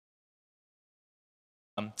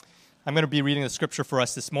I'm going to be reading the scripture for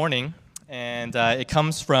us this morning, and it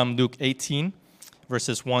comes from Luke 18,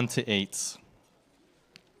 verses 1 to 8.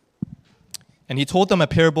 And he told them a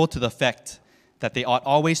parable to the effect that they ought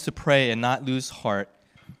always to pray and not lose heart.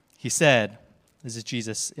 He said, this is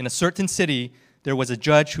Jesus, in a certain city there was a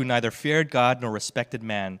judge who neither feared God nor respected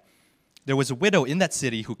man. There was a widow in that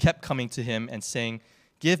city who kept coming to him and saying,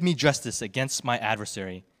 "Give me justice against my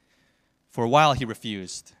adversary." For a while he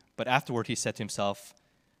refused, but afterward he said to himself,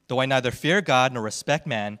 "Though I neither fear God nor respect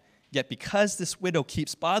man, yet because this widow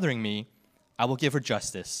keeps bothering me, I will give her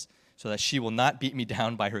justice, so that she will not beat me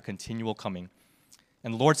down by her continual coming."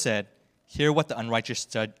 And the Lord said, "Hear what the unrighteous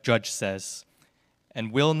judge says.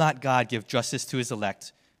 And will not God give justice to his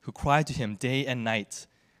elect, who cry to him day and night?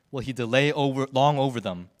 Will he delay long over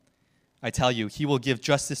them? I tell you, he will give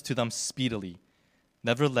justice to them speedily.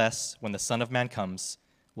 Nevertheless, when the Son of Man comes,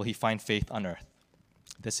 will he find faith on earth?"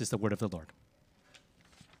 This is the word of the Lord.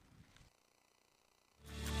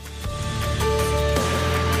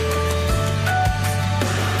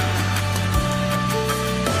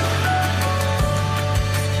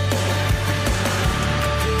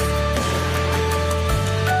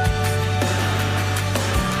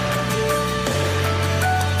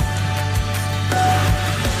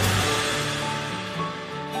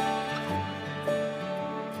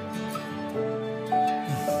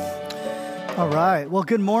 All right. Well,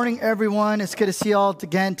 good morning, everyone. It's good to see you all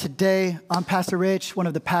again today. I'm Pastor Rich, one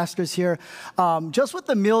of the pastors here. Just with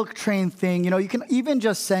the meal train thing, you can even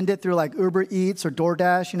just send it through like Uber Eats or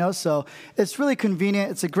DoorDash, so it's really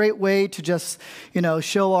convenient. It's a great way to just,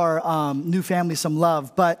 show our new family some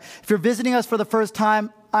love. But if you're visiting us for the first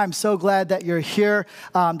time, I'm so glad that you're here,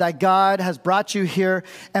 that God has brought you here.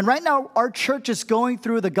 And right now, our church is going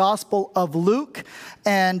through the Gospel of Luke.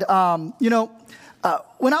 And,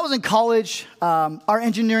 when I was in college, our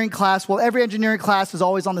engineering class, every engineering class is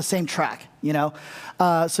always on the same track,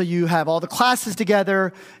 So you have all the classes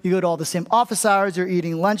together, you go to all the same office hours, you're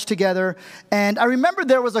eating lunch together. And I remember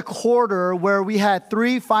there was a quarter where we had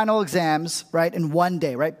 3 final exams, right, in one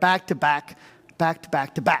day, right, back to back,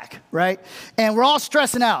 right? And we're all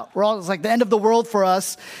stressing out. It's like the end of the world for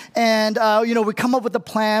us. And, we come up with a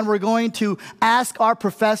plan. We're going to ask our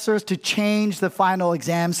professors to change the final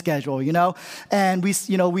exam schedule, And we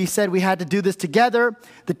said we had to do this together.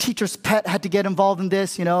 The teacher's pet had to get involved in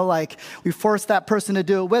this, we forced that person to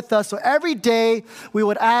do it with us. So every day we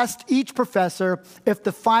would ask each professor if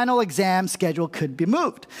the final exam schedule could be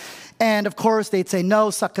moved. And of course, they'd say, "No,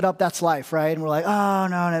 suck it up, that's life," right? And we're like, "Oh,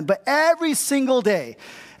 no." But every single day,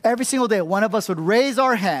 one of us would raise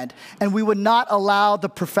our hand, and we would not allow the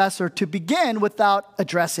professor to begin without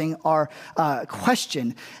addressing our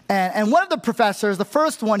question. And one of the professors, the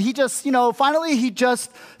first one, he just, finally he just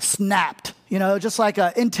snapped. Just like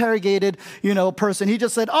an interrogated, person. He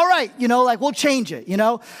just said, "All right, we'll change it,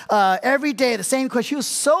 Every day, the same question. He was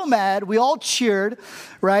so mad. We all cheered,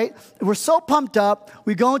 right? We're so pumped up.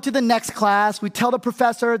 We go into the next class. We tell the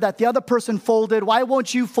professor that the other person folded. Why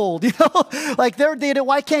won't you fold? Like they did it.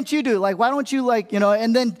 Why can't you do it? Like, why don't you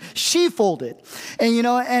and then she folded.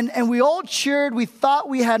 And, and we all cheered. We thought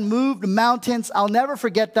we had moved mountains. I'll never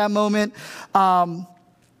forget that moment. Now,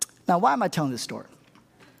 why am I telling this story?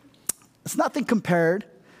 It's nothing compared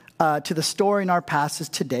to the story in our passage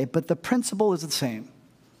today, but the principle is the same.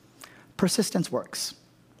 Persistence works,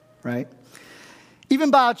 right?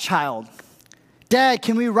 Even by a child. "Dad,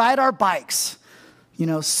 can we ride our bikes?"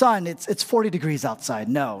 "Son, it's 40 degrees outside."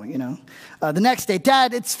 "No," The next day,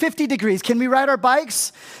 "Dad, it's 50 degrees. Can we ride our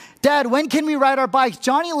bikes?" "Dad, when can we ride our bikes?"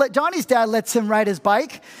 Johnny's dad lets him ride his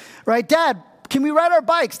bike, right? "Dad, can we ride our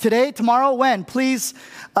bikes today, tomorrow, when? Please."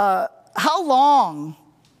 How long,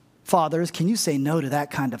 fathers, can you say no to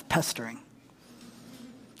that kind of pestering?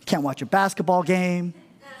 Can't watch a basketball game,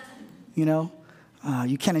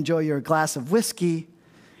 you can't enjoy your glass of whiskey.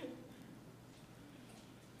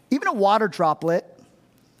 Even a water droplet,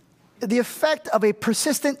 the effect of a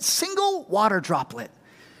persistent single water droplet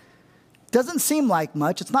doesn't seem like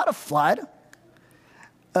much. It's not a flood,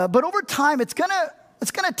 but over time, it's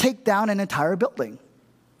gonna take down an entire building.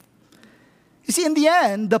 You see, in the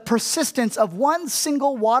end, the persistence of one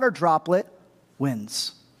single water droplet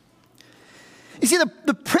wins. You see,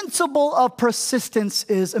 the principle of persistence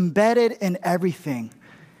is embedded in everything,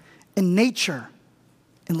 in nature,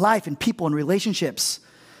 in life, in people, in relationships.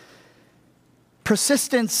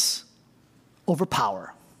 Persistence over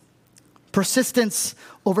power. Persistence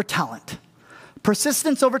over talent.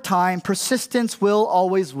 Persistence over time, persistence will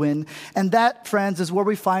always win. And that, friends, is where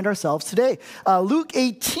we find ourselves today. Luke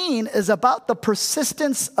 18 is about the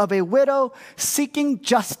persistence of a widow seeking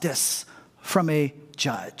justice from a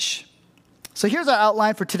judge. So here's our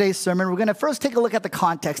outline for today's sermon. We're going to first take a look at the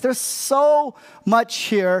context. There's so much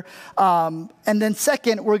here. And then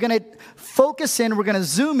second, we're going to focus in, we're going to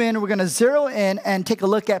zoom in, we're going to zero in and take a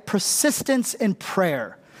look at persistence in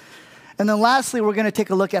prayer. And then lastly, we're going to take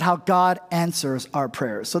a look at how God answers our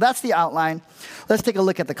prayers. So that's the outline. Let's take a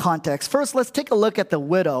look at the context. First, let's take a look at the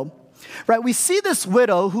widow. Right? We see this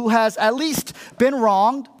widow who has at least been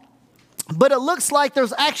wronged, but it looks like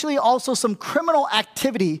there's actually also some criminal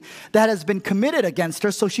activity that has been committed against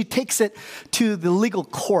her, so she takes it to the legal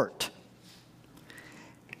court.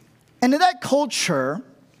 And in that culture,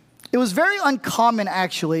 it was very uncommon,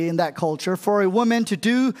 actually, in that culture, for a woman to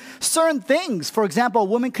do certain things. For example, a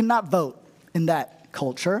woman could not vote in that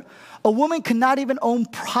culture. A woman could not even own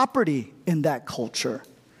property in that culture.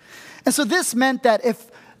 And so this meant that if,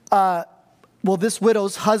 this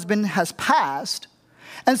widow's husband has passed,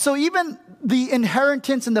 and so even the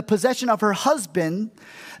inheritance and the possession of her husband,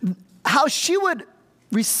 how she would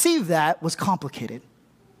receive that was complicated.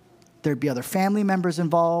 There'd be other family members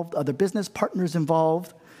involved, other business partners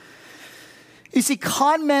involved. You see,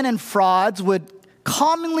 con men and frauds would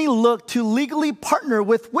commonly look to legally partner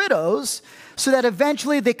with widows so that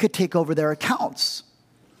eventually they could take over their accounts.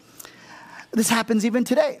 This happens even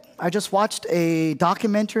today. I just watched a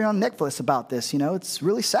documentary on Netflix about this. It's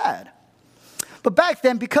really sad. But back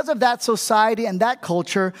then, because of that society and that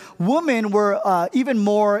culture, women were even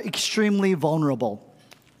more extremely vulnerable.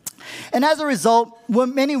 And as a result,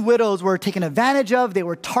 many widows were taken advantage of, they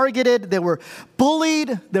were targeted, they were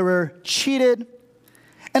bullied, they were cheated.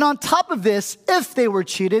 And on top of this, if they were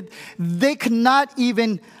cheated, they could not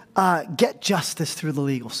even get justice through the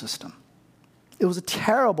legal system. It was a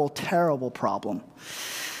terrible, terrible problem.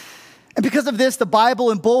 And because of this, the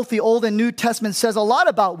Bible in both the Old and New Testament says a lot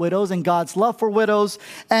about widows and God's love for widows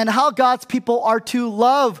and how God's people are to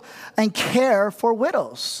love and care for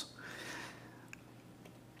widows.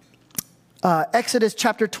 Exodus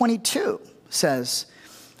chapter 22 says,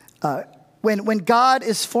 when God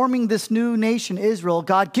is forming this new nation, Israel,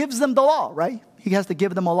 God gives them the law, right? He has to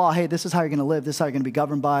give them a law. Hey, this is how you're going to live. This is how you're going to be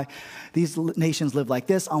governed by. These nations live like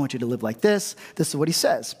this. I want you to live like this. This is what he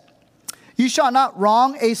says. You shall not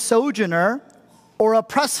wrong a sojourner or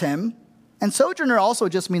oppress him. And sojourner also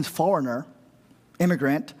just means foreigner,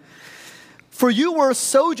 immigrant. For you were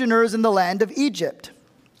sojourners in the land of Egypt.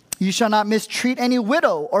 You shall not mistreat any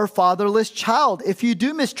widow or fatherless child. If you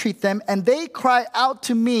do mistreat them and they cry out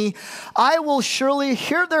to me, I will surely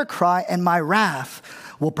hear their cry and my wrath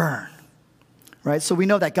will burn. Right? So we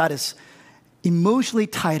know that God is emotionally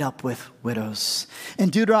tied up with widows. In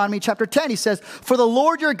Deuteronomy chapter 10, he says, for the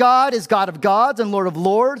Lord your God is God of gods and Lord of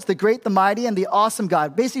lords, the great, the mighty, and the awesome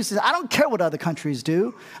God. Basically, he says, I don't care what other countries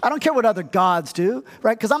do. I don't care what other gods do,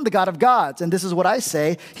 right? Because I'm the God of gods. And this is what I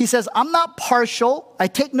say. He says, I'm not partial. I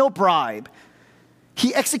take no bribe.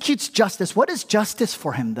 He executes justice. What is justice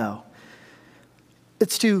for him, though?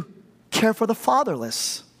 It's to care for the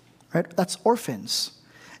fatherless, right? That's orphans.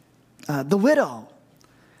 The widow.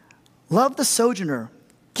 Love the sojourner.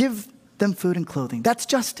 Give them food and clothing. That's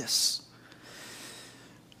justice.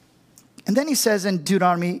 And then he says in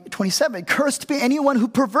Deuteronomy 27, cursed be anyone who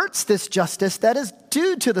perverts this justice that is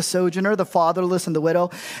due to the sojourner, the fatherless, and the widow.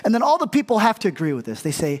 And then all the people have to agree with this.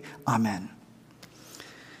 They say, amen.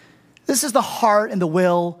 This is the heart and the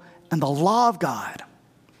will and the law of God.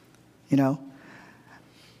 Now,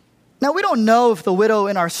 we don't know if the widow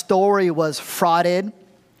in our story was frauded.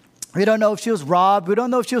 We don't know if she was robbed. We don't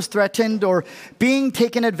know if she was threatened or being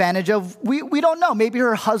taken advantage of. We don't know. Maybe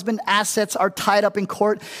her husband's assets are tied up in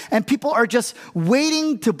court and people are just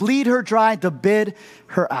waiting to bleed her dry, to bid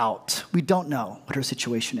her out. We don't know what her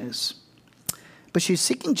situation is. But she's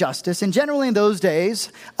seeking justice. And generally in those days,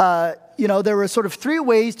 there were sort of three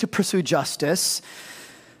ways to pursue justice.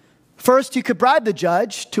 First, you could bribe the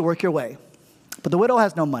judge to work your way. But the widow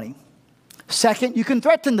has no money. Second, you can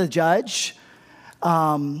threaten the judge.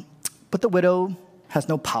 But the widow has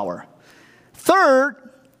no power. Third,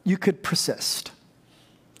 you could persist.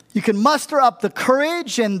 You can muster up the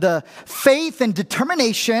courage and the faith and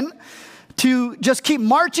determination to just keep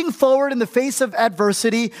marching forward in the face of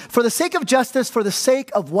adversity for the sake of justice, for the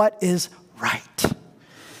sake of what is right.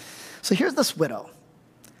 So here's this widow.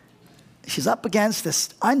 She's up against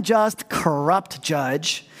this unjust, corrupt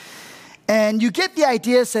judge. And you get the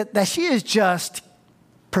idea that she is just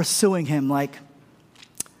pursuing him like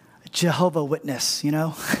Jehovah's Witness,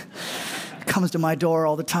 comes to my door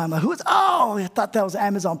all the time. I thought that was an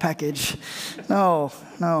Amazon package. No,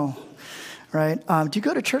 right? Do you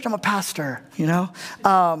go to church? I'm a pastor, You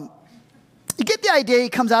get the idea. He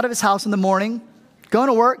comes out of his house in the morning, going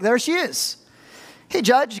to work. There she is. Hey,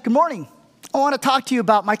 Judge, good morning. I want to talk to you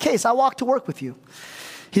about my case. I walk to work with you.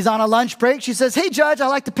 He's on a lunch break. She says, hey, Judge, I'd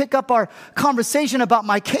like to pick up our conversation about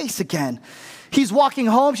my case again. He's walking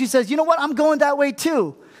home. She says, you know what? I'm going that way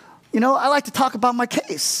too. I like to talk about my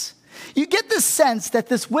case. You get this sense that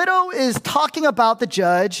this widow is talking about the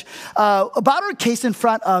judge, about her case in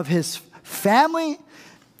front of his family,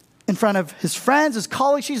 in front of his friends, his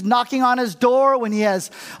colleagues. She's knocking on his door when he has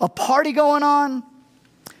a party going on.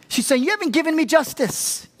 She's saying, you haven't given me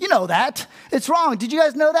justice. You know that. It's wrong. Did you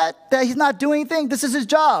guys know that? That he's not doing anything? This is his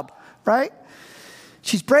job, right?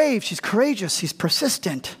 She's brave. She's courageous. She's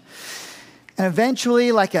persistent. And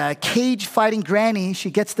eventually, like a cage-fighting granny,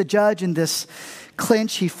 she gets the judge in this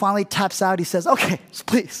clinch. He finally taps out. He says, okay,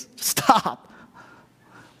 please, stop.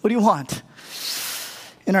 What do you want?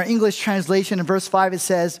 In our English translation, in verse 5, it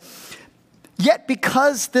says, yet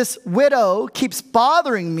because this widow keeps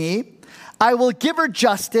bothering me, I will give her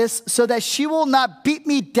justice so that she will not beat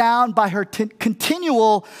me down by her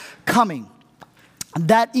continual coming.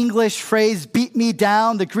 That English phrase, beat me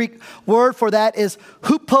down, the Greek word for that is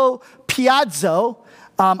hupopiazo.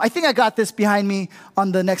 I think I got this behind me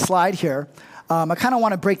on the next slide here. I kind of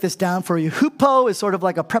want to break this down for you. Hupo is sort of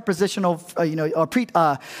like a prepositional, you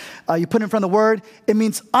put in front of the word. It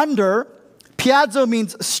means under. Piazzo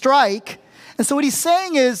means strike. And so what he's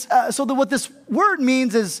saying is, what this word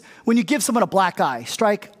means is when you give someone a black eye,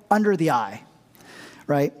 strike under the eye,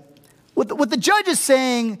 right? What the judge is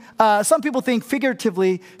saying, some people think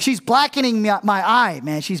figuratively, she's blackening my eye,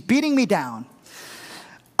 man. She's beating me down.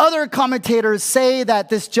 Other commentators say that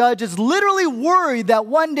this judge is literally worried that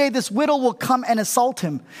one day this widow will come and assault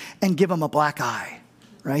him and give him a black eye,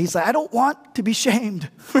 right? He's like, I don't want to be shamed,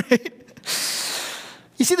 right?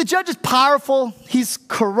 You see, the judge is powerful. He's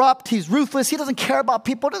corrupt. He's ruthless. He doesn't care about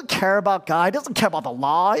people. He doesn't care about God. He doesn't care about the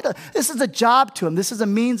law. This is a job to him. This is a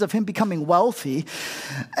means of him becoming wealthy.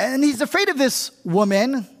 And he's afraid of this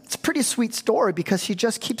woman. It's a pretty sweet story because she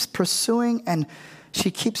just keeps pursuing and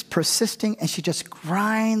she keeps persisting and she just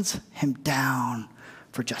grinds him down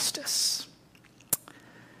for justice.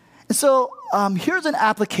 And so here's an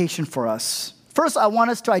application for us. First, I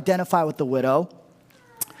want us to identify with the widow.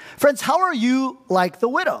 Friends, how are you like the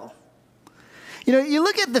widow? You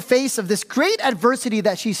look at the face of this great adversity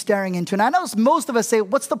that she's staring into, and I know most of us say,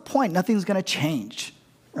 what's the point? Nothing's going to change,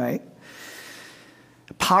 right?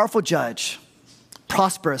 A powerful judge,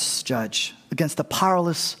 prosperous judge against the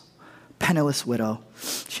powerless, penniless widow.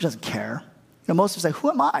 She doesn't care. Most of us say,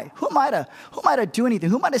 who am I? Who am I to do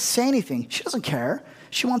anything? Who am I to say anything? She doesn't care.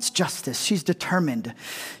 She wants justice. She's determined.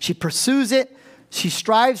 She pursues it. She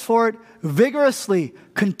strives for it vigorously,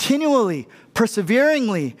 continually,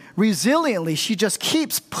 perseveringly, resiliently. She just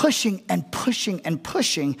keeps pushing and pushing and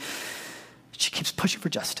pushing. She keeps pushing for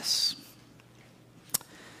justice.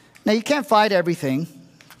 Now, you can't fight everything.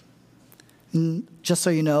 Just so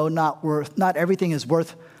you know, not everything is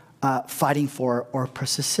worth fighting for or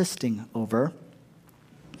persisting over.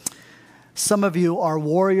 Some of you are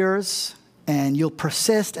warriors, and you'll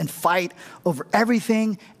persist and fight over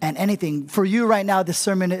everything and anything. For you right now, this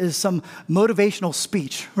sermon is some motivational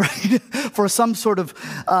speech, right? For some sort of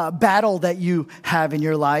battle that you have in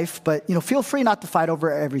your life. But, feel free not to fight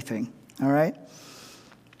over everything, all right?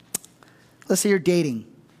 Let's say you're dating,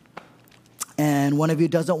 and one of you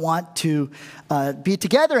doesn't want to be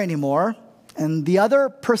together anymore, and the other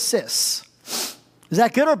persists. Is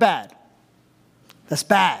that good or bad? That's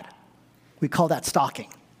bad. We call that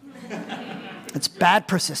stalking. It's bad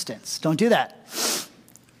persistence. Don't do that.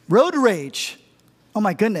 Road rage. Oh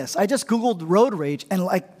my goodness. I just Googled road rage and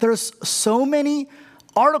there's so many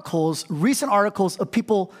recent articles of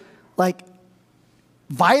people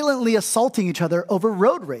violently assaulting each other over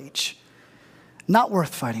road rage. Not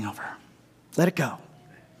worth fighting over. Let it go.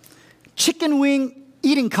 Chicken wing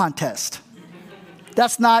eating contest.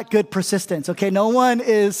 That's not good persistence, okay? No one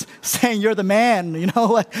is saying you're the man,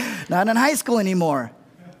 not in high school anymore.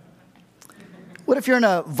 What if you're in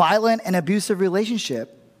a violent and abusive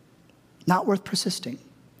relationship? Not worth persisting.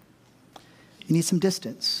 You need some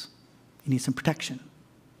distance. You need some protection.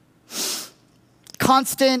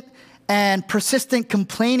 Constant and persistent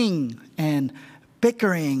complaining and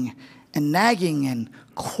bickering and nagging and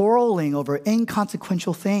quarreling over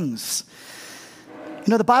inconsequential things.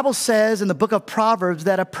 The Bible says in the book of Proverbs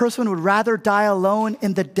that a person would rather die alone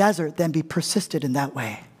in the desert than be persisted in that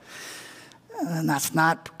way. And that's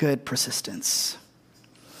not good persistence.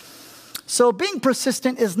 So being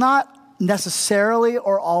persistent is not necessarily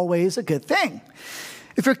or always a good thing.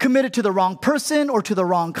 If you're committed to the wrong person or to the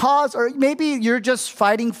wrong cause, or maybe you're just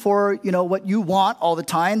fighting for, what you want all the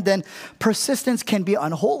time, then persistence can be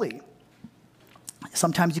unholy.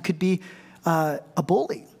 Sometimes you could be a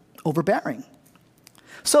bully, overbearing.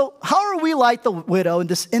 So how are we like the widow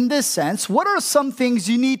in this sense? What are some things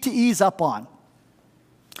you need to ease up on?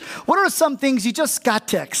 What are some things you just got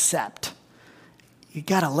to accept? You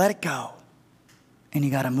got to let it go, and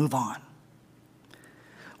you got to move on.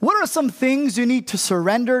 What are some things you need to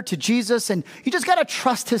surrender to Jesus, and you just got to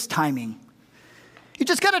trust his timing? You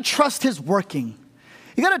just got to trust his working.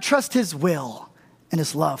 You got to trust his will and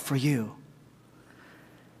his love for you.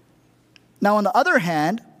 Now, on the other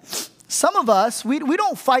hand, some of us, we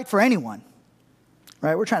don't fight for anyone,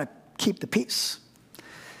 right? We're trying to keep the peace.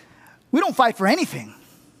 We don't fight for anything.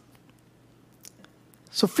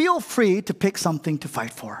 So feel free to pick something to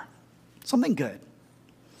fight for, something good.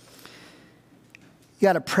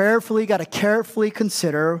 You got to carefully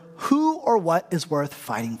consider who or what is worth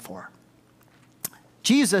fighting for.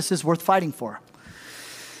 Jesus is worth fighting for.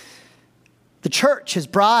 The church, his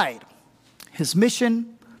bride, his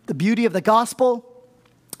mission, the beauty of the gospel,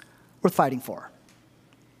 worth fighting for.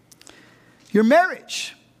 Your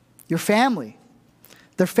marriage, your family,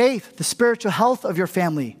 their faith, the spiritual health of your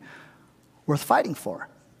family, worth fighting for.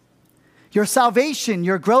 Your salvation,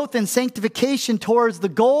 your growth and sanctification towards the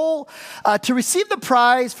goal to receive the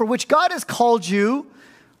prize for which God has called you,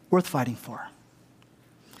 worth fighting for.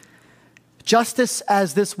 Justice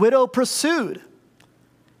as this widow pursued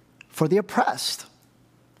for the oppressed,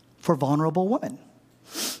 for vulnerable women,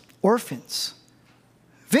 orphans,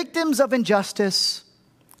 victims of injustice,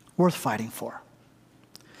 worth fighting for.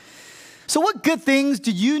 So what good things do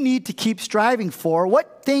you need to keep striving for?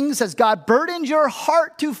 What things has God burdened your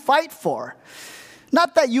heart to fight for?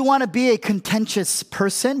 Not that you want to be a contentious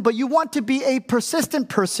person, but you want to be a persistent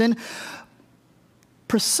person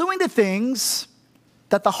pursuing the things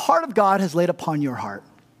that the heart of God has laid upon your heart.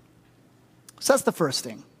 So that's the first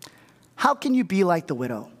thing. How can you be like the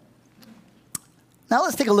widow? Now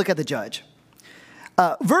let's take a look at the judge.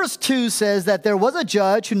 Verse 2 says that there was a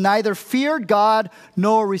judge who neither feared God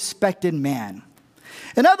nor respected man.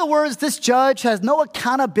 In other words, this judge has no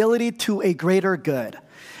accountability to a greater good.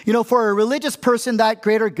 You know, for a religious person, that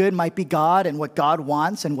greater good might be God and what God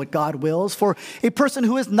wants and what God wills. For a person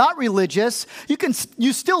who is not religious,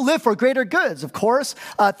 you still live for greater goods, of course.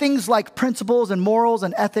 Things like principles and morals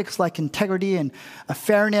and ethics like integrity and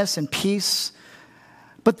fairness and peace.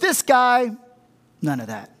 But this guy, none of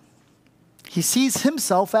that. He sees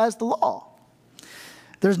himself as the law.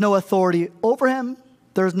 There's no authority over him.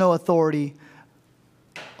 There's no authority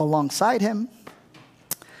alongside him.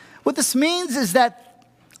 What this means is that,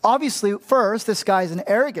 obviously, first, this guy is an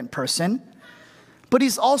arrogant person, but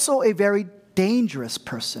he's also a very dangerous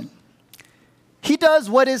person. He does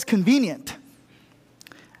what is convenient,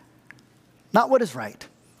 not what is right.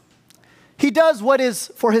 He does what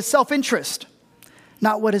is for his self-interest,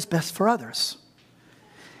 not what is best for others.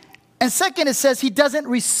 And second, it says he doesn't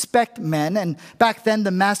respect men. And back then, the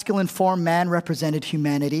masculine form man represented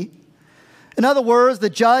humanity. In other words, the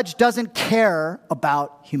judge doesn't care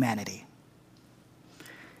about humanity.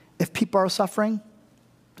 If people are suffering,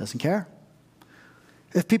 doesn't care.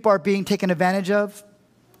 If people are being taken advantage of,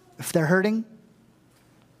 if they're hurting,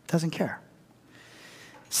 doesn't care.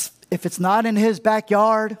 If it's not in his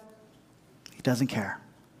backyard, he doesn't care.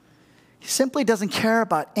 He simply doesn't care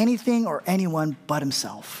about anything or anyone but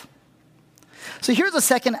himself. So here's a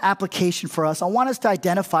second application for us. I want us to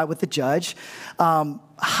identify with the judge.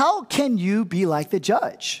 How can you be like the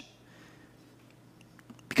judge?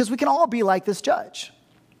 Because we can all be like this judge.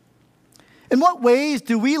 In what ways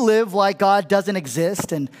do we live like God doesn't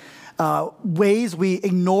exist, and ways we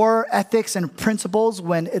ignore ethics and principles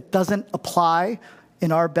when it doesn't apply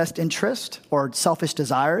in our best interest or selfish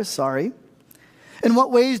desires, sorry? In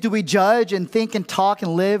what ways do we judge and think and talk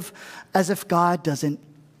and live as if God doesn't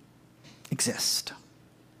exist?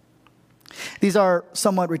 These are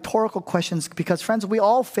somewhat rhetorical questions because, friends, we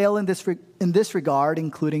all fail in this regard,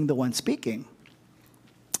 including the one speaking.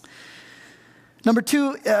 Number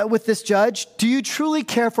two, with this judge, do you truly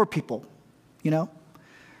care for people? You know?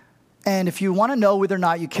 And if you want to know whether or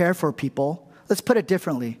not you care for people, let's put it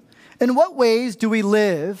differently. In what ways do we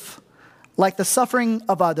live like the suffering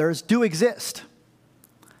of others do exist?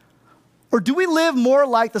 Or do we live more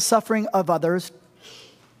like the suffering of others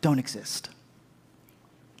don't exist?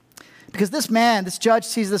 Because this judge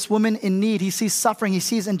sees this woman in need. He sees suffering. He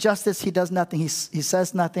sees injustice. He does nothing. He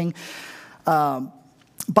says nothing.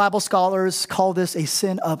 Bible scholars call this a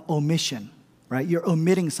sin of omission, right? You're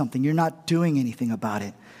omitting something. You're not doing anything about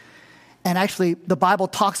it. And actually, the Bible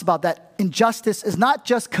talks about that injustice is not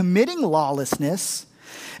just committing lawlessness.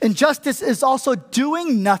 Injustice is also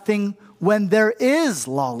doing nothing when there is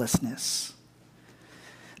lawlessness.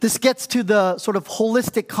 This gets to the sort of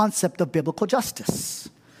holistic concept of biblical justice.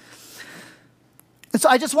 And so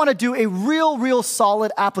I just want to do a real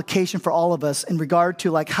solid application for all of us in regard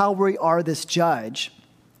to like how we are this judge.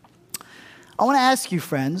 I want to ask you,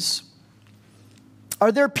 friends,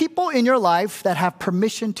 are there people in your life that have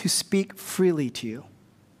permission to speak freely to you?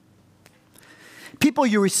 People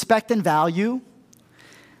you respect and value,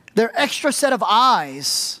 their extra set of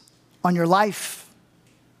eyes on your life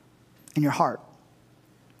and your heart.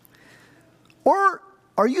 Or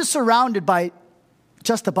are you surrounded by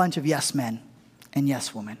just a bunch of yes men and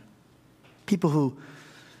yes women? People who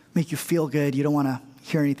make you feel good. You don't want to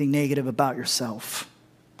hear anything negative about yourself.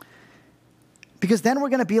 Because then we're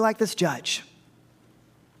going to be like this judge.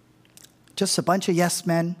 Just a bunch of yes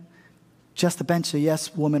men, just a bunch of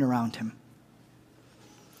yes women around him.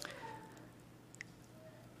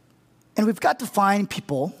 And we've got to find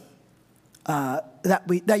people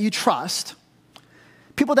that you trust,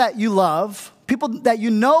 people that you love, people that you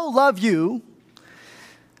know love you,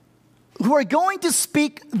 who are going to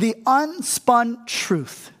speak the unspun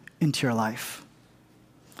truth into your life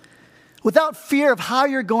without fear of how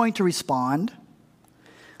you're going to respond,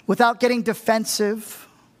 without getting defensive,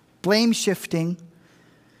 blame shifting,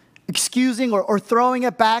 excusing or throwing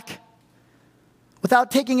it back,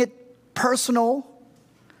 without taking it personal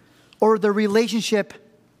or the relationship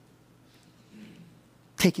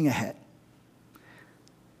taking a hit.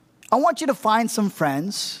 I want you to find some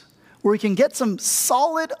friends where you can get some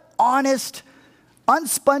solid, honest,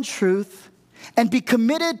 unspun truth and be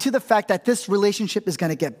committed to the fact that this relationship is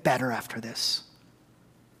going to get better after this.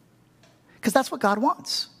 Because that's what God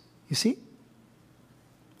wants, you see?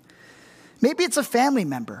 Maybe it's a family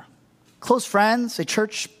member, close friends, a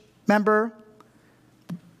church member,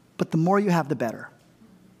 but the more you have, the better.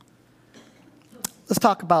 Let's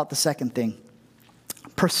talk about the second thing,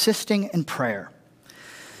 persisting in prayer.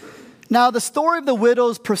 Now, the story of the widow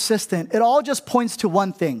is persistent. It all just points to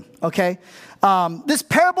one thing, okay? This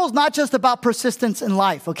parable is not just about persistence in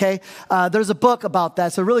life, okay? There's a book about that.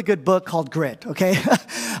 It's a really good book called Grit, okay?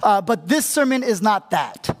 But this sermon is not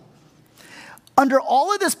that. Under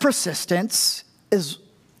all of this persistence is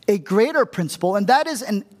a greater principle, and that is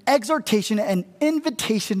an exhortation, an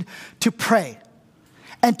invitation to pray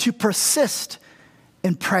and to persist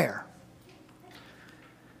in prayer.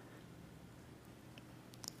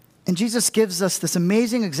 And Jesus gives us this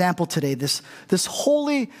amazing example today, this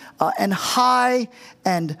holy and high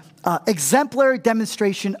and exemplary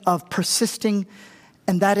demonstration of persisting,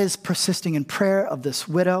 and that is persisting in prayer of this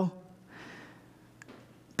widow.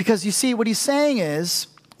 Because you see, what he's saying is,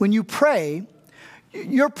 when you pray,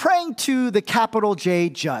 you're praying to the capital J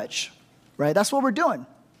judge, right? That's what we're doing.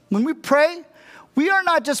 When we pray, we are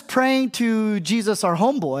not just praying to Jesus, our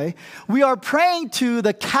homeboy. We are praying to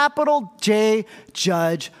the capital J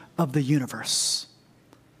judge of the universe.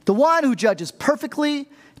 The one who judges perfectly,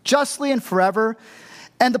 justly, and forever.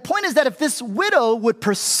 And the point is that if this widow would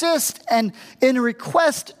persist and in a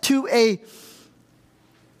request to a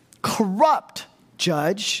corrupt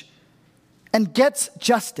judge and gets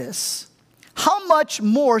justice, how much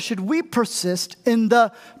more should we persist in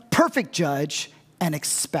the perfect judge and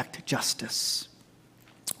expect justice?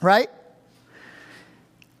 Right?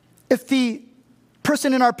 If the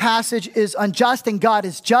person in our passage is unjust and God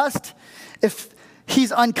is just, if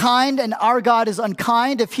he's unkind and our God is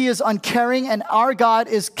unkind, if he is uncaring and our God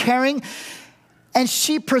is caring, and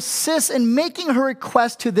she persists in making her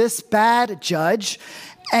request to this bad judge,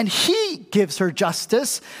 and he gives her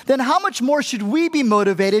justice, then how much more should we be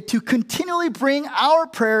motivated to continually bring our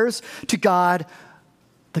prayers to God,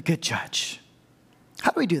 the good judge?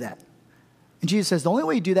 How do we do that? And Jesus says the only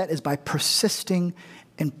way you do that is by persisting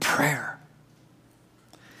in prayer.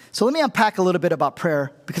 So let me unpack a little bit about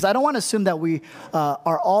prayer, because I don't want to assume that we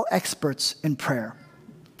are all experts in prayer.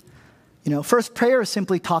 You know, first, prayer is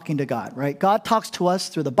simply talking to God, right? God talks to us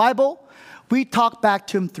through the Bible. We talk back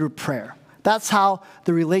to him through prayer. That's how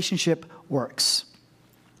the relationship works.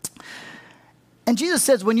 And Jesus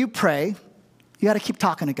says when you pray, you got to keep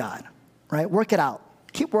talking to God, right? Work it out.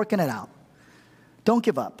 Keep working it out. Don't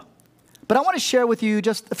give up. But I want to share with you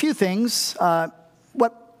just a few things,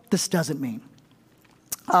 what this doesn't mean.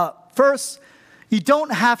 First, you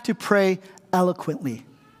don't have to pray eloquently,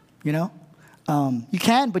 you know? You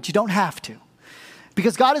can, but you don't have to.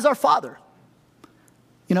 Because God is our Father.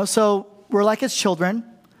 You know, so we're like his children.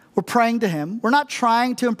 We're praying to him. We're not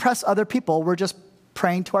trying to impress other people. We're just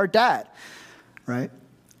praying to our dad, right?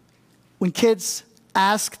 When kids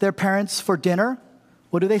ask their parents for dinner,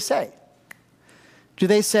 what do they say? Do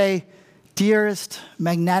they say, "Dearest,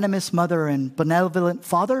 magnanimous mother and benevolent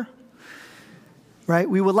father," right?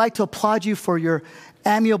 "We would like to applaud you for your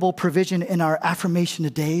amiable provision in our affirmation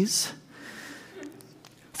of days.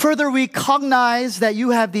 Further, we cognize that you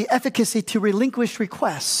have the efficacy to relinquish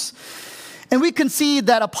requests. And we concede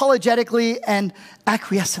that apologetically and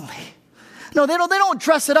acquiescently. No, they don't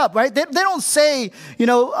dress it up, right? They don't say, we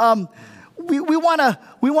want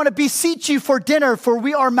to beseech you for dinner, for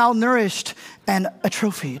we are malnourished and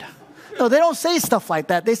atrophied. No, they don't say stuff like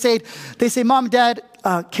that. They say, Mom and Dad,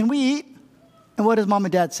 can we eat? And what does Mom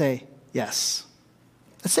and Dad say? Yes.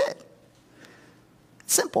 That's it.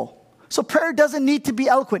 It's simple. So prayer doesn't need to be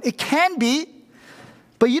eloquent. It can be,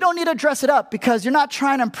 but you don't need to dress it up because you're not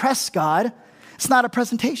trying to impress God. It's not a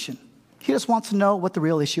presentation. He just wants to know what the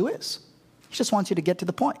real issue is. He just wants you to get to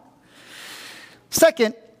the point.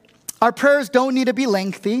 Second, our prayers don't need to be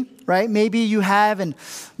lengthy, right? Maybe you have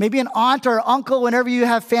maybe an aunt or uncle whenever you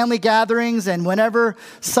have family gatherings, and whenever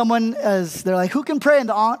someone they're like, who can pray? And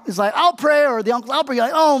the aunt is like, I'll pray, or the uncle, I'll pray. You're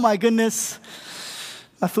like, oh my goodness,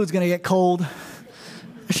 my food's gonna get cold.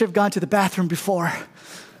 I should have gone to the bathroom before,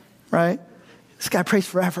 right? This guy prays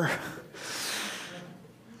forever.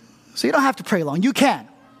 So you don't have to pray long. You can,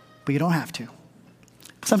 but you don't have to.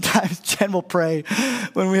 Sometimes Jen will pray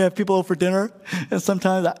when we have people over for dinner, and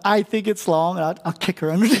sometimes I think it's long, and I'll kick her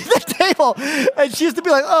underneath the table. And she used to be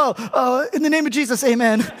like, in the name of Jesus,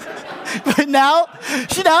 amen. But now,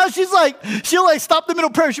 she's like, she'll like stop the middle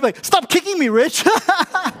of prayer. She'll be like, stop kicking me, Rich.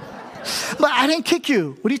 But I didn't kick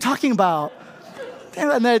you. What are you talking about?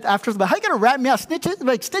 And then after, how are you going to rat me out? Snitches?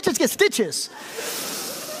 Like, snitches get stitches.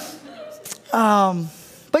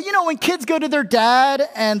 But when kids go to their dad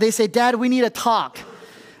and they say, Dad, we need to talk,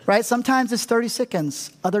 right? Sometimes it's 30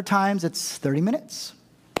 seconds. Other times it's 30 minutes.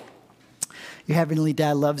 Your heavenly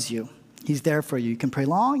dad loves you. He's there for you. You can pray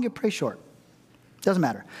long, you can pray short. Doesn't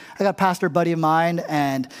matter. I got a pastor buddy of mine,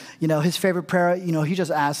 and, his favorite prayer, he just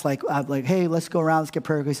asks, like, hey, let's go around, let's get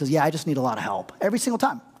prayer. He says, yeah, I just need a lot of help. Every single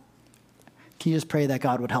time. Can you just pray that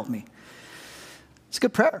God would help me? It's a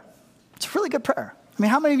good prayer. It's a really good prayer. I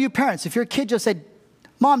mean, how many of you parents, if your kid just said,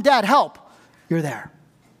 Mom, Dad, help, you're there,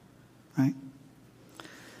 right?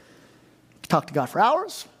 Talk to God for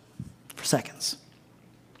hours, for seconds.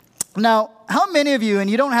 Now, how many of you, and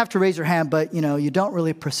you don't have to raise your hand, but, you don't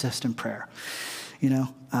really persist in prayer?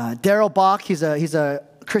 Daryl Bach, he's a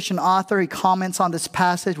Christian author. He comments on this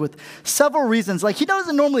passage with several reasons. Like, he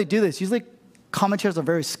doesn't normally do this. Usually commentators are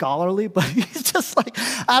very scholarly, but he's just like,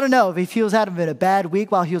 I don't know, if he was having a bad week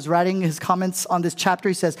while he was writing his comments on this chapter,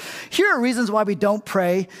 he says, here are reasons why we don't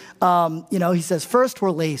pray. He says, first,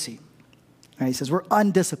 we're lazy. Right? He says, we're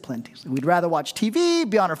undisciplined. We'd rather watch TV,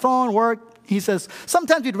 be on our phone, work. He says,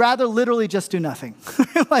 sometimes we'd rather literally just do nothing.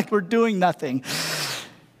 Like we're doing nothing.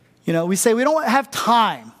 We say we don't have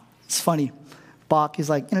time. It's funny. Bach, he's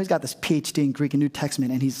like, he's got this PhD in Greek and New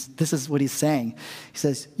Testament, and this is what he's saying. He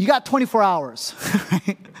says, you got 24 hours.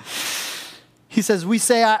 He says, we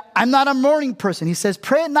say, I'm not a morning person. He says,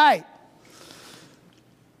 pray at night.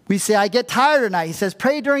 We say, I get tired at night. He says,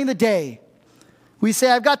 pray during the day. We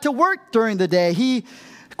say, I've got to work during the day. He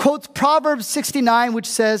quotes Proverbs 69, which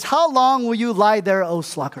says, how long will you lie there, O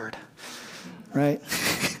sluggard? Right?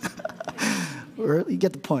 You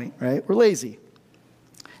get the point, right? We're lazy.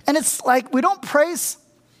 And it's like we don't pray,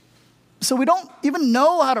 so we don't even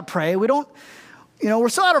know how to pray. We don't, we're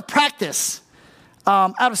so out of practice,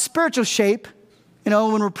 out of spiritual shape. When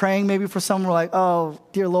we're praying, maybe for someone, we're like, oh,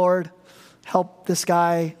 dear Lord, help this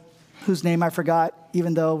guy whose name I forgot,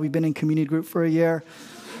 even though we've been in community group for a year.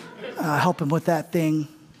 Help him with that thing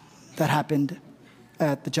that happened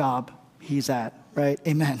at the job he's at, right?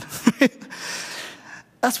 Amen.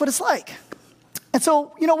 That's what it's like. And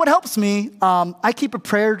so, what helps me, I keep a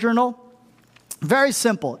prayer journal. Very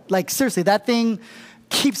simple. Like, seriously, that thing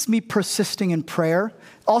keeps me persisting in prayer.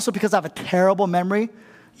 Also because I have a terrible memory,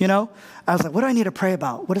 I was like, what do I need to pray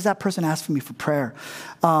about? What does that person ask for me for prayer?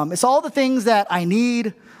 It's all the things that I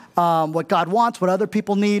need, what God wants, what other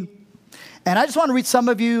people need. And I just want to read some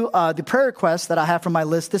of you the prayer requests that I have from my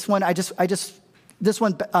list. This one, This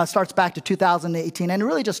one starts back to 2018, and it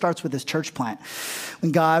really just starts with this church plant.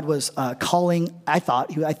 When God was calling, I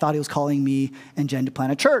thought he was calling me and Jen to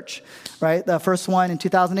plant a church, right? The first one in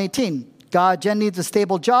 2018. God, Jen needs a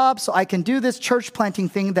stable job so I can do this church planting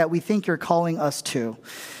thing that we think you're calling us to,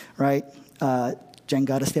 right? Jen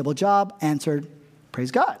got a stable job, answered,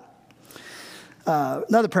 praise God.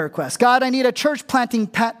 Another prayer request. God, I need a church planting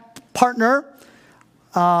partner.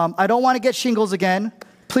 I don't want to get shingles again.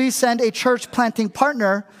 Please send a church planting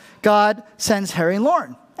partner. God sends Harry and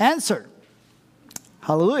Lauren. Answered.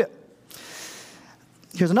 Hallelujah.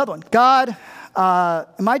 Here's another one. God,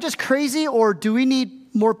 am I just crazy or do we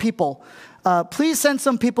need more people? Please send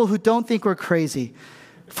some people who don't think we're crazy.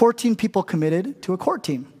 14 people committed to a court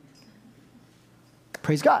team.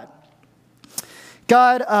 Praise God.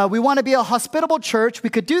 God, we want to be a hospitable church. We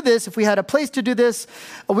could do this if we had a place to do this.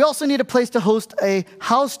 We also need a place to host a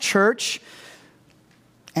house church.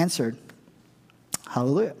 Answered.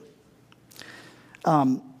 Hallelujah.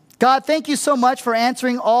 God, thank you so much for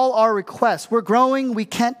answering all our requests. We're growing. We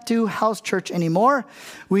can't do house church anymore.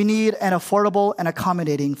 We need an affordable and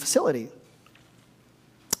accommodating facility.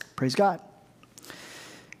 Praise God.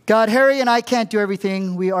 God, Harry and I can't do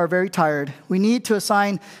everything. We are very tired. We need to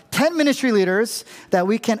assign 10 ministry leaders that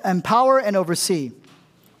we can empower and oversee.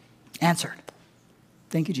 Answered.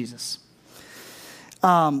 Thank you, Jesus.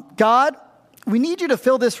 God, we need you to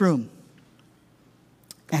fill this room.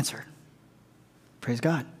 Answered. Praise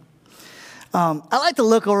God. I like to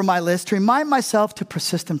look over my list to remind myself to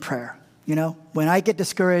persist in prayer. You know, when I get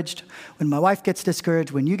discouraged, when my wife gets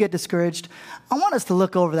discouraged, when you get discouraged, I want us to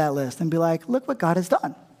look over that list and be like, look what God has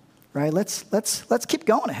done. Right? Let's keep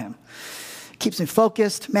going to him. Keeps me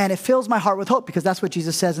focused. Man, it fills my heart with hope because that's what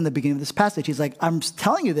Jesus says in the beginning of this passage. He's like, I'm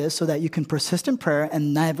telling you this so that you can persist in prayer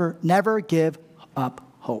and never give up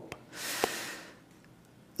hope.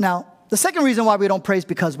 Now, the second reason why we don't pray is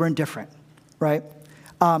because we're indifferent, right?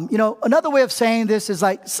 Another way of saying this is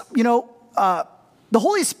like, the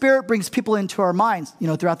Holy Spirit brings people into our minds,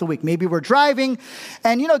 throughout the week. Maybe we're driving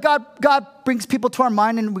and, God brings people to our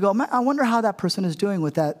mind and we go, man, I wonder how that person is doing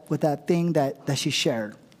with that thing that she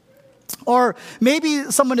shared. Or maybe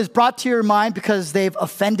someone is brought to your mind because they've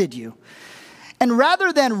offended you. And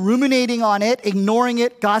rather than ruminating on it, ignoring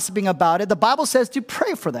it, gossiping about it, the Bible says to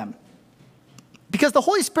pray for them. Because the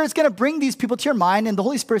Holy Spirit's going to bring these people to your mind, and the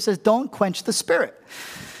Holy Spirit says, don't quench the Spirit.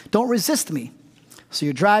 Don't resist me. So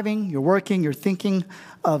you're driving, you're working, you're thinking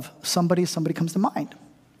of somebody comes to mind.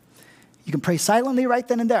 You can pray silently right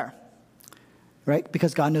then and there, right?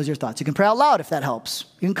 Because God knows your thoughts. You can pray out loud if that helps.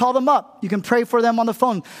 You can call them up. You can pray for them on the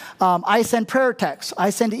phone. I send prayer texts. I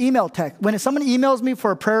send email text. When someone emails me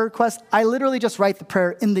for a prayer request, I literally just write the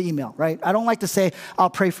prayer in the email, right? I don't like to say, I'll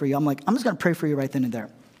pray for you. I'm like, I'm just going to pray for you right then and there.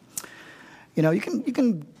 You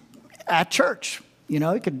can at church, you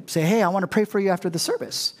could say, hey, I want to pray for you after the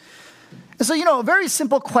service. And so, a very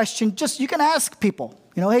simple question, just you can ask people,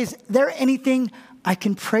 hey, is there anything I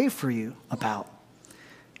can pray for you about?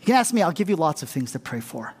 You can ask me, I'll give you lots of things to pray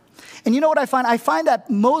for. And you know what I find? I find that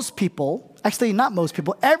most people, actually not most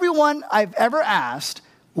people, everyone I've ever asked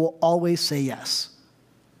will always say yes.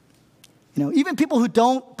 Even people who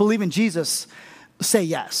don't believe in Jesus say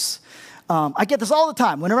yes. I get this all the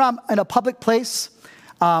time. Whenever I'm in a public place,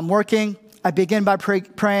 working, I begin by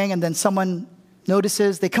praying, and then someone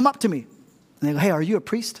notices, they come up to me, and they go, hey, are you a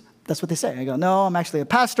priest? That's what they say. I go, no, I'm actually a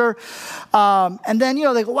pastor. And then,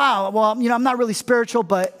 they go, wow, well, I'm not really spiritual,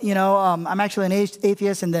 but, I'm actually an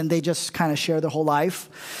atheist, and then they just kind of share their whole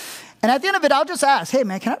life. And at the end of it, I'll just ask, hey,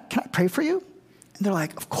 man, can I pray for you? And they're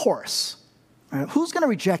like, of course. Right? Who's going to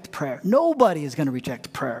reject prayer? Nobody is going to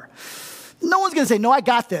reject prayer. No one's going to say, no, I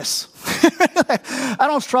got this. I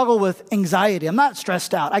don't struggle with anxiety. I'm not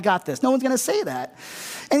stressed out. I got this. No one's going to say that.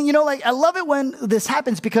 And, I love it when this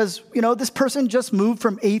happens because, this person just moved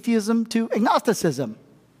from atheism to agnosticism.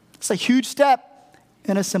 It's a huge step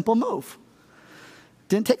and a simple move.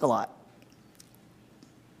 Didn't take a lot.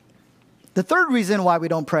 The third reason why we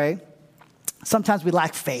don't pray, sometimes we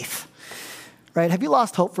lack faith, right? Have you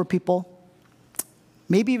lost hope for people?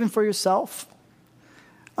 Maybe even for yourself?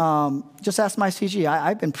 Just ask my CG.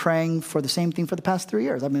 I've been praying for the same thing for the past 3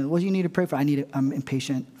 years. I mean, what do you need to pray for? I'm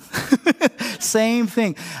impatient. Same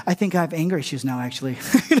thing. I think I have anger issues now, actually.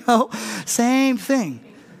 Same thing,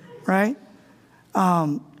 right?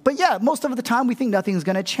 But yeah, most of the time we think nothing's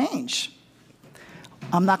going to change.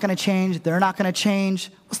 I'm not going to change. They're not going to change.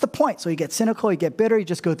 What's the point? So you get cynical, you get bitter, you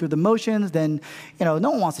just go through the motions. Then, no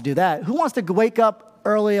one wants to do that. Who wants to wake up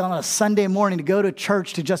early on a Sunday morning to go to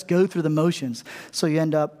church to just go through the motions? So you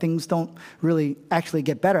end up, things don't really actually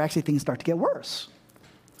get better. Actually, things start to get worse.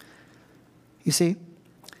 You see?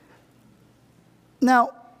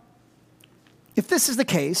 Now, if this is the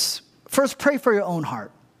case, first pray for your own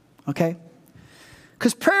heart, okay?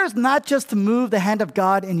 Because prayer is not just to move the hand of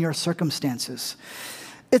God in your circumstances.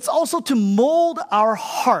 It's also to mold our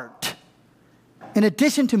heart in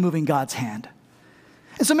addition to moving God's hand.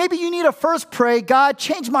 And so maybe you need to first pray, God,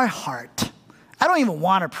 change my heart. I don't even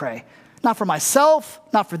want to pray. Not for myself,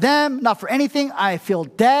 not for them, not for anything. I feel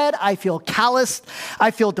dead. I feel calloused.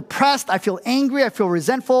 I feel depressed. I feel angry. I feel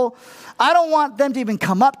resentful. I don't want them to even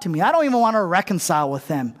come up to me. I don't even want to reconcile with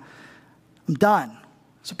them. I'm done.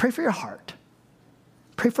 So pray for your heart.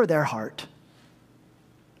 Pray for their heart.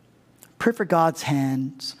 Pray for God's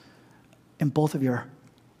hands in both of your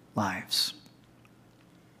lives.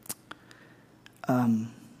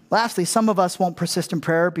 Lastly, some of us won't persist in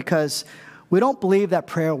prayer because we don't believe that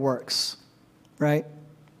prayer works, right?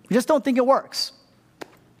 We just don't think it works.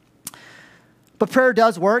 But prayer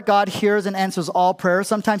does work. God hears and answers all prayers.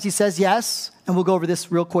 Sometimes he says yes, and we'll go over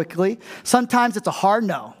this real quickly. Sometimes it's a hard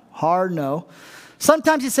no.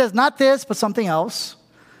 Sometimes he says not this, but something else.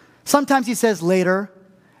 Sometimes he says later.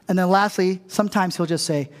 And then lastly, sometimes he'll just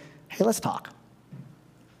say, hey, let's talk.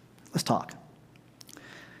 Let's talk.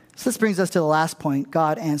 So this brings us to the last point.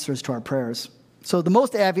 God answers to our prayers. So the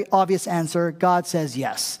most obvious answer, God says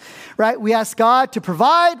yes, right? We ask God to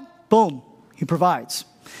provide, boom, he provides.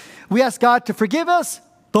 We ask God to forgive us,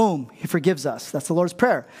 boom, he forgives us. That's the Lord's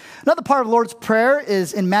Prayer. Another part of the Lord's Prayer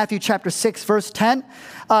is in Matthew chapter 6, verse 10.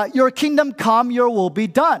 Your kingdom come, your will be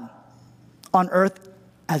done on earth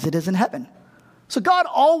as it is in heaven. So God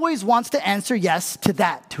always wants to answer yes to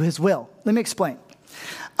that, to his will. Let me explain.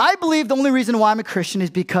 I believe the only reason why I'm a Christian is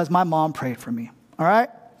because my mom prayed for me, all right?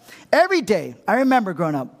 Every day, I remember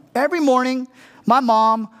growing up, every morning, my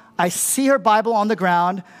mom, I see her Bible on the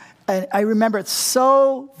ground, and I remember it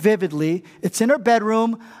so vividly. It's in her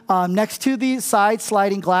bedroom next to the side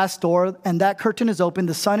sliding glass door, and that curtain is open.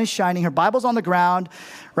 The sun is shining. Her Bible's on the ground,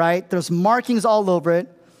 right? There's markings all over it.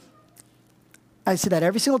 I see that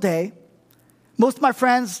every single day. Most of my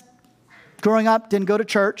friends growing up didn't go to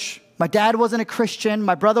church. My dad wasn't a Christian.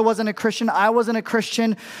 My brother wasn't a Christian. I wasn't a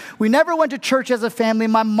Christian. We never went to church as a family.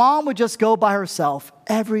 My mom would just go by herself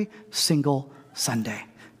every single Sunday.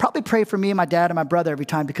 Probably pray for me and my dad and my brother every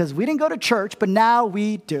time because we didn't go to church, but now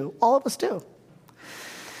we do. All of us do.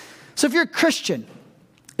 So if you're a Christian,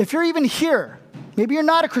 if you're even here, maybe you're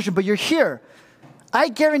not a Christian, but you're here, I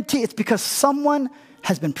guarantee it's because someone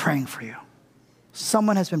has been praying for you.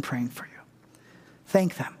 Someone has been praying for you.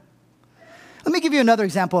 Thank them. Let me give you another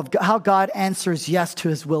example of how God answers yes to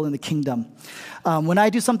his will in the kingdom. When I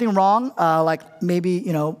do something wrong, like maybe,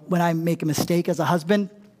 when I make a mistake as a husband,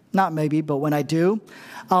 not maybe, but when I do,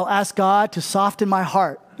 I'll ask God to soften my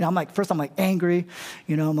heart. I'm like angry.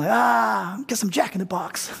 I'm like, get some Jack in the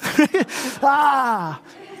Box. I'm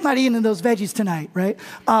not eating those veggies tonight, right?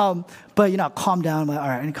 But, calm down. I'm like, all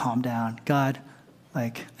right, I need to calm down. God,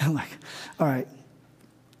 I'm like, all right.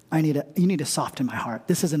 You need to soften my heart.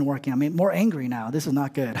 This isn't working. I'm more angry now. This is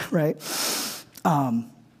not good, right?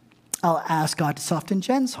 I'll ask God to soften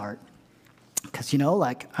Jen's heart. Because,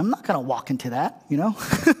 I'm not going to walk into that,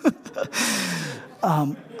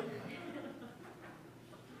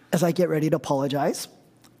 As I get ready to apologize,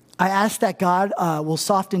 I ask that God will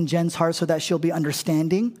soften Jen's heart so that she'll be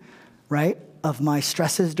understanding, right, of my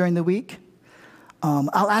stresses during the week.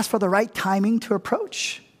 I'll ask for the right timing to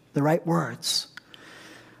approach, the right words.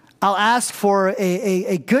 I'll ask for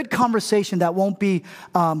a good conversation that won't be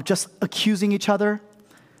just accusing each other,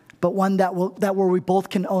 but one that where we both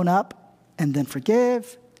can own up and then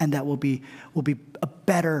forgive, and that will be a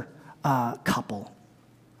better couple.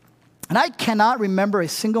 And I cannot remember a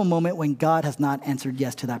single moment when God has not answered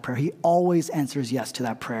yes to that prayer. He always answers yes to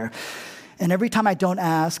that prayer. And every time I don't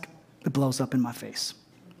ask, it blows up in my face,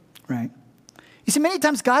 right? You see, many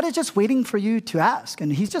times God is just waiting for you to ask,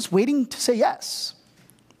 and he's just waiting to say yes.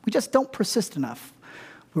 We just don't persist enough.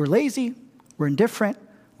 We're lazy, we're indifferent,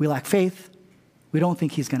 we lack faith. We don't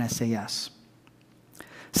think he's going to say yes.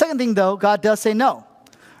 Second thing, though, God does say no,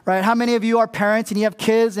 right? How many of you are parents and you have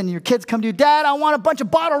kids and your kids come to you, Dad, I want a bunch of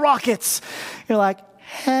bottle rockets. You're like,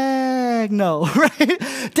 heck no, right?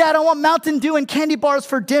 Dad, I want Mountain Dew and candy bars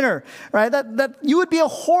for dinner, right? That you would be a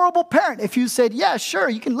horrible parent if you said, yeah, sure,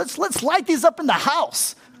 you can. Let's light these up in the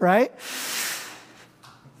house, right?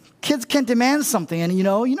 Kids can demand something, and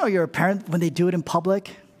you're a parent when they do it in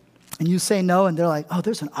public, and you say no, and they're like, oh,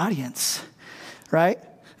 there's an audience, right?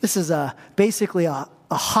 This is basically a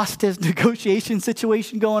hostage negotiation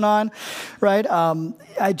situation going on, right?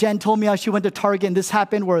 Jen told me how she went to Target, and this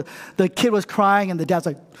happened where the kid was crying, and the dad's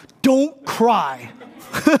like, don't cry.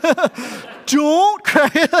 Don't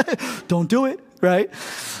cry. Don't do it, right?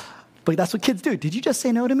 But that's what kids do. Did you just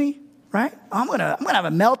say no to me? Right? I'm gonna have a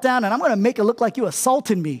meltdown, and I'm gonna make it look like you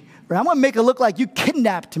assaulted me. Right? I'm gonna make it look like you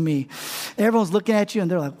kidnapped me. And everyone's looking at you,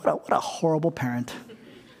 and they're like, what a horrible parent.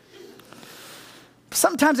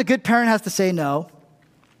 Sometimes a good parent has to say no,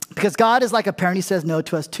 because God is like a parent. He says no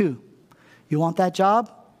to us too. You want that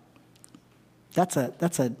job? That's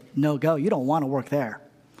a no-go. You don't want to work there.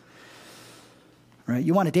 Right?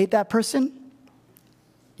 You want to date that person?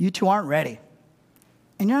 You two aren't ready.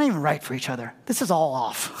 And you're not even right for each other. This is all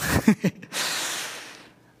off.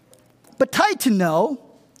 But tied to no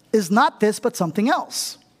is not this, but something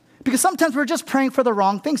else. Because sometimes we're just praying for the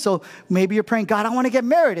wrong thing. So maybe you're praying, God, I want to get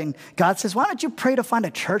married. And God says, why don't you pray to find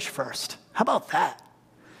a church first? How about that?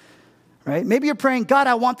 Right? Maybe you're praying, God,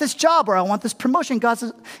 I want this job or I want this promotion. God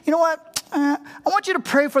says, you know what? I want you to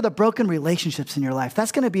pray for the broken relationships in your life.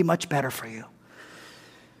 That's going to be much better for you.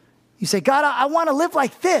 You say, God, I want to live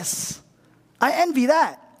like this. I envy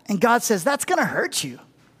that. And God says, that's going to hurt you.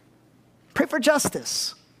 Pray for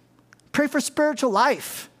justice. Pray for spiritual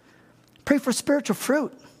life. Pray for spiritual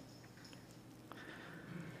fruit.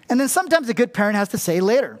 And then sometimes a good parent has to say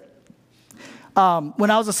later. When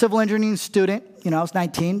I was a civil engineering student, I was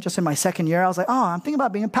 19, just in my second year, I was like, I'm thinking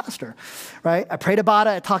about being a pastor, right? I prayed about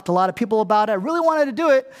it. I talked to a lot of people about it. I really wanted to do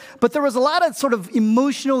it, but there was a lot of sort of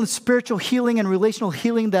emotional and spiritual healing and relational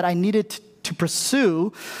healing that I needed to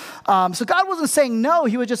pursue. So God wasn't saying no.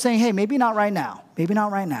 He was just saying, hey, maybe not right now. Maybe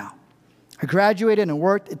not right now. I graduated and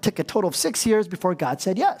worked. It took a total of 6 years before God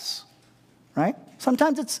said yes, right?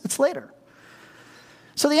 Sometimes it's later.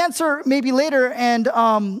 So the answer may be later, and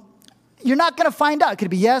you're not going to find out. It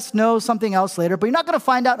could be yes, no, something else later, but you're not going to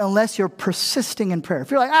find out unless you're persisting in prayer.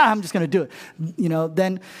 If you're like, I'm just going to do it,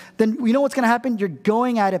 then you know what's going to happen? You're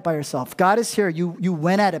going at it by yourself. God is here. You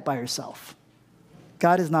went at it by yourself.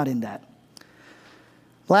 God is not in that.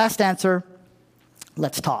 Last answer,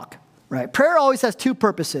 let's talk, right? Prayer always has two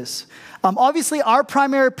purposes. Obviously, our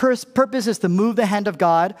primary purpose is to move the hand of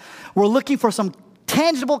God. We're looking for some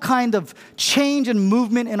tangible kind of change and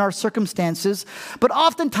movement in our circumstances. But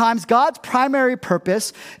oftentimes, God's primary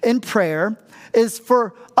purpose in prayer is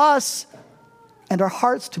for us and our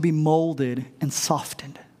hearts to be molded and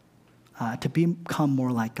softened, to become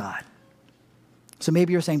more like God. So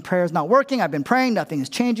maybe you're saying prayer is not working. I've been praying. Nothing is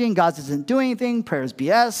changing. God isn't doing anything. Prayer is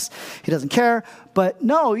BS. He doesn't care. But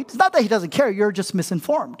no, it's not that he doesn't care. You're just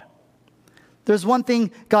misinformed. There's one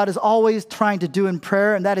thing God is always trying to do in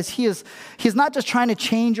prayer, and that is He's not just trying to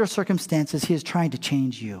change your circumstances. He is trying to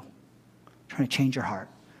change you, trying to change your heart,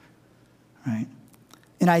 right?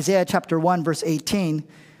 In Isaiah chapter 1, verse 18,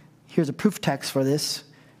 here's a proof text for this.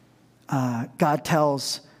 God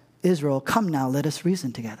tells Israel, come now, let us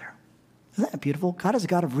reason together. Isn't that beautiful? God is a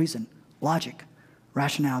God of reason, logic,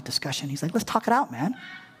 rationale, discussion. He's like, let's talk it out, man.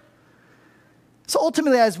 So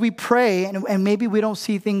ultimately, as we pray, and maybe we don't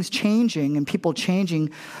see things changing and people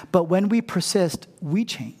changing, but when we persist, we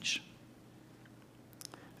change.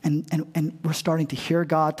 And we're starting to hear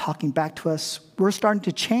God talking back to us. We're starting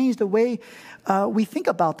to change the way we think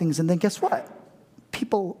about things. And then guess what?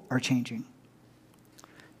 People are changing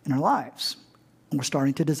in our lives. And we're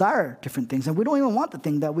starting to desire different things. And we don't even want the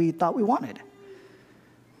thing that we thought we wanted.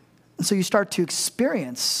 And so you start to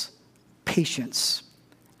experience patience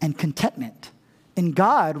and contentment in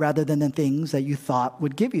God rather than the things that you thought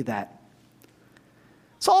would give you that.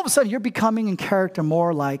 So all of a sudden, you're becoming in character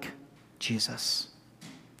more like Jesus.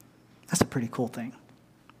 That's a pretty cool thing.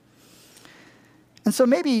 And so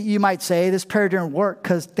maybe you might say this prayer didn't work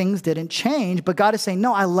because things didn't change, but God is saying,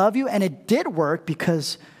 no, I love you, and it did work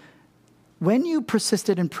because when you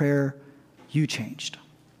persisted in prayer, you changed.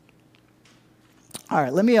 All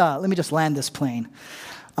right, let me just land this plane.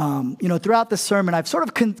 Throughout this sermon, I've sort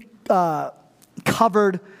of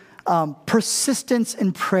covered persistence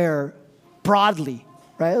in prayer broadly,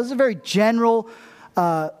 right? It was a very general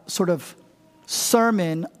sort of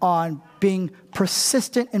sermon on being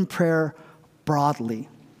persistent in prayer broadly.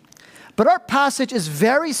 But our passage is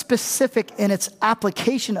very specific in its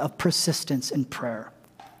application of persistence in prayer.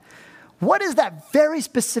 What is that very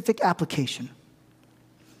specific application?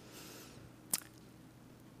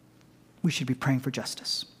 We should be praying for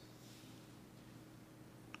justice.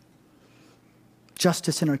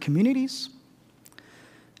 Justice in our communities,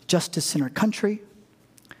 justice in our country,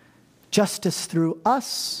 justice through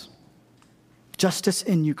us, justice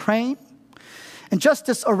in Ukraine, and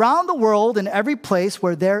justice around the world in every place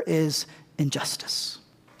where there is injustice.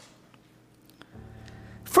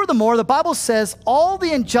 Furthermore, the Bible says all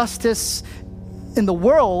the injustice in the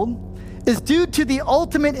world is due to the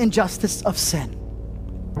ultimate injustice of sin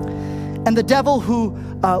and the devil who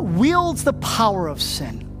wields the power of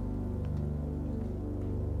sin.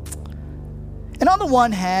 And on the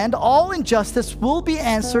one hand, all injustice will be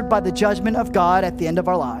answered by the judgment of God at the end of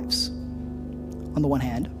our lives, on the one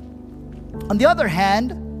hand. On the other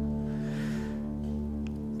hand,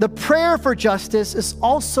 the prayer for justice is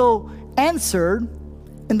also answered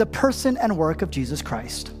in the person and work of Jesus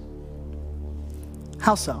Christ.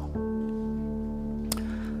 How so?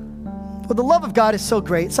 Well, the love of God is so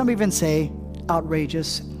great, some even say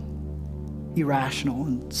outrageous, irrational,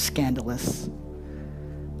 and scandalous,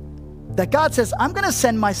 that God says, I'm going to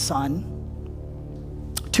send my son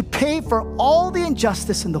to pay for all the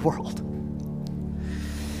injustice in the world.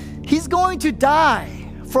 He's going to die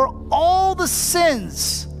for all the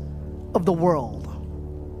sins of the world.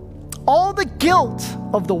 all the guilt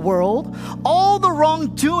of the world, all the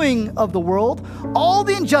wrongdoing of the world, all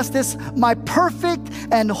the injustice, my perfect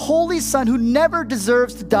and holy Son who never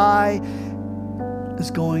deserves to die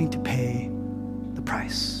is going to pay the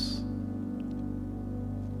price.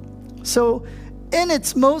 So, in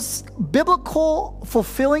its most biblical,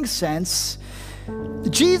 fulfilling sense,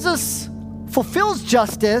 Jesus fulfills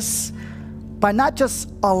justice by not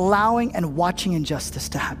just allowing and watching injustice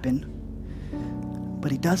to happen,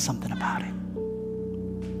 but he does something about it.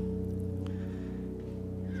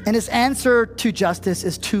 And his answer to justice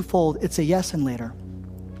is twofold. It's a yes and later.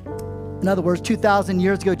 In other words, 2,000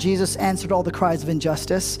 years ago, Jesus answered all the cries of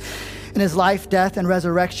injustice. In his life, death, and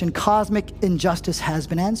resurrection, cosmic injustice has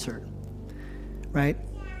been answered. Right?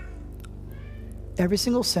 Every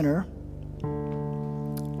single sinner,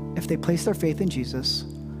 if they place their faith in Jesus,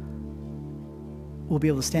 will be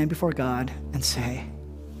able to stand before God and say,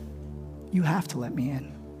 you have to let me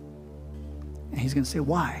in. And he's going to say,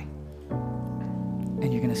 why?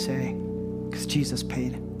 And you're going to say, because Jesus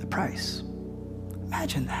paid the price.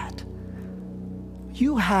 Imagine that.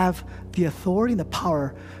 You have the authority and the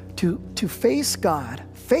power to face God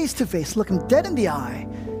face to face, look him dead in the eye,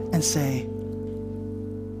 and say,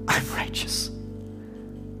 I'm righteous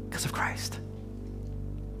because of Christ.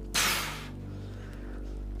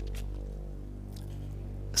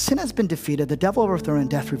 Sin has been defeated, the devil overthrown, and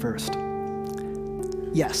death reversed.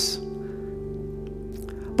 Yes.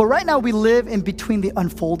 But right now we live in between the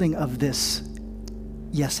unfolding of this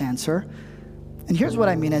yes answer. And here's what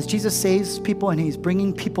I mean. As Jesus saves people and he's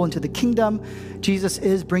bringing people into the kingdom, Jesus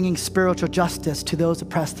is bringing spiritual justice to those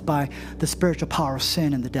oppressed by the spiritual power of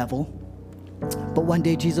sin and the devil. But one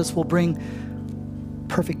day Jesus will bring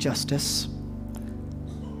perfect justice,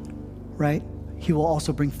 right? He will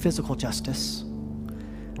also bring physical justice.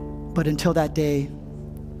 But until that day,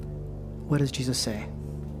 what does Jesus say?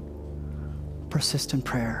 Persist in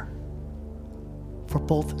prayer for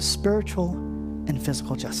both spiritual and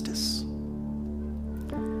physical justice.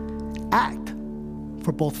 Act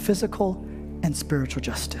for both physical and spiritual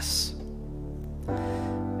justice.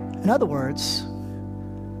 In other words,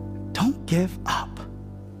 don't give up.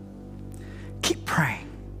 Keep praying.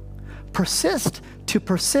 Persist to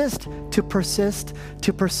persist to persist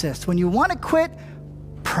to persist. When you want to quit,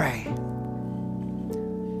 pray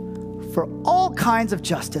for all kinds of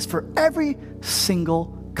justice, for every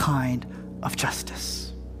single kind of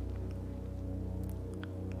justice.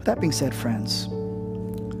 With that being said, friends,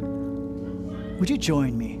 would you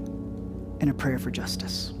join me in a prayer for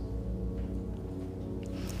justice?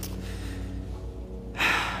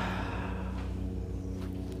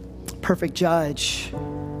 Perfect judge,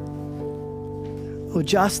 O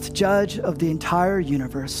just judge of the entire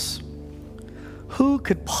universe, who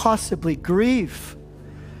could possibly grieve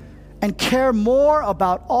and care more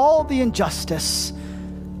about all the injustice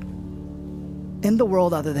in the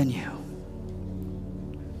world other than you?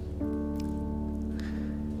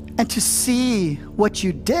 And to see what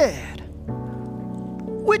you did,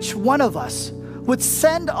 which one of us would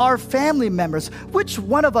send our family members, which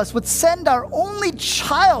one of us would send our only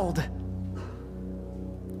child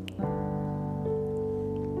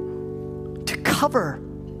to cover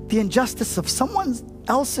the injustice of someone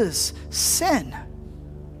else's sin?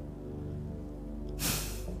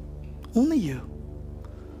 Only you.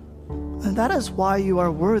 And that is why you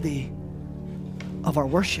are worthy of our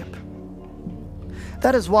worship.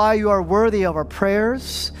 That is why you are worthy of our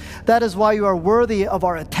prayers. That is why you are worthy of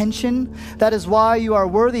our attention. That is why you are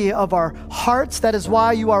worthy of our hearts. That is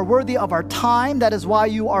why you are worthy of our time. That is why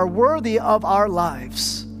you are worthy of our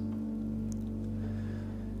lives.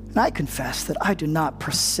 And I confess that I do not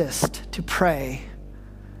persist to pray,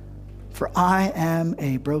 for I am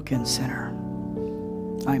a broken sinner.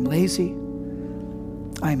 I am lazy.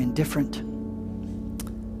 I am indifferent.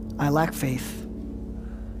 I lack faith.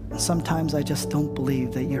 And sometimes I just don't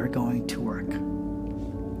believe that you're going to work.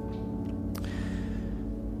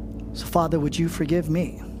 So, Father, would you forgive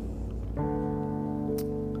me?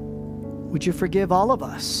 Would you forgive all of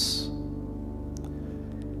us?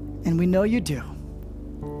 And we know you do.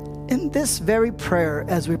 In this very prayer,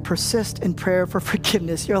 as we persist in prayer for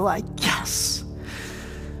forgiveness, you're like, yes.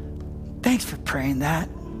 Thanks for praying that.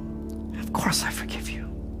 Of course I forgive you.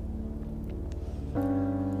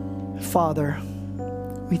 Father,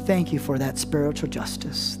 we thank you for that spiritual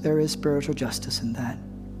justice. There is spiritual justice in that.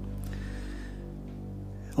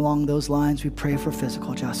 Along those lines, we pray for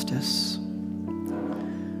physical justice.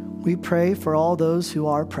 We pray for all those who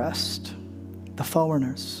are oppressed, the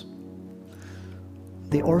foreigners,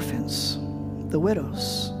 the orphans, the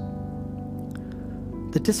widows,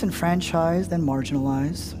 the disenfranchised and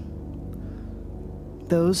marginalized,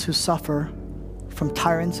 those who suffer from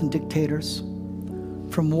tyrants and dictators,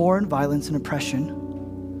 from war and violence and oppression.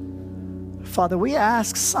 Father, we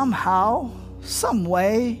ask somehow, some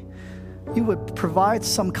way, you would provide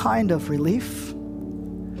some kind of relief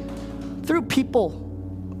through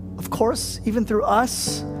people, of course, even through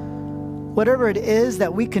us, whatever it is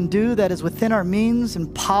that we can do that is within our means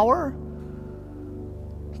and power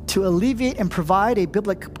to alleviate and provide a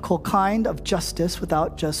biblical kind of justice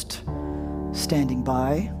without just standing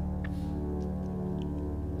by.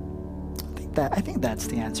 I think that's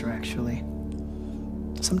the answer, actually.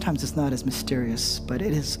 Sometimes it's not as mysterious, but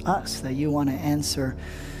it is us that you want to answer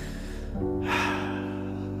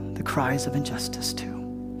the cries of injustice to.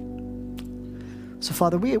 So,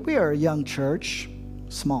 Father, we are a young church,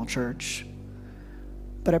 small church,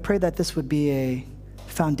 but I pray that this would be a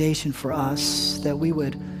foundation for us, that we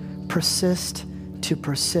would persist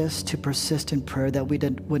in prayer, that we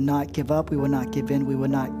would not give up, we would not give in, we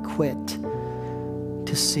would not quit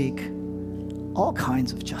to seek all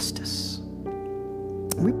kinds of justice.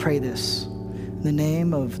 We pray this in the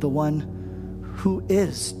name of the one who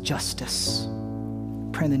is justice.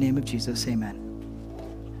 Pray in the name of Jesus, amen.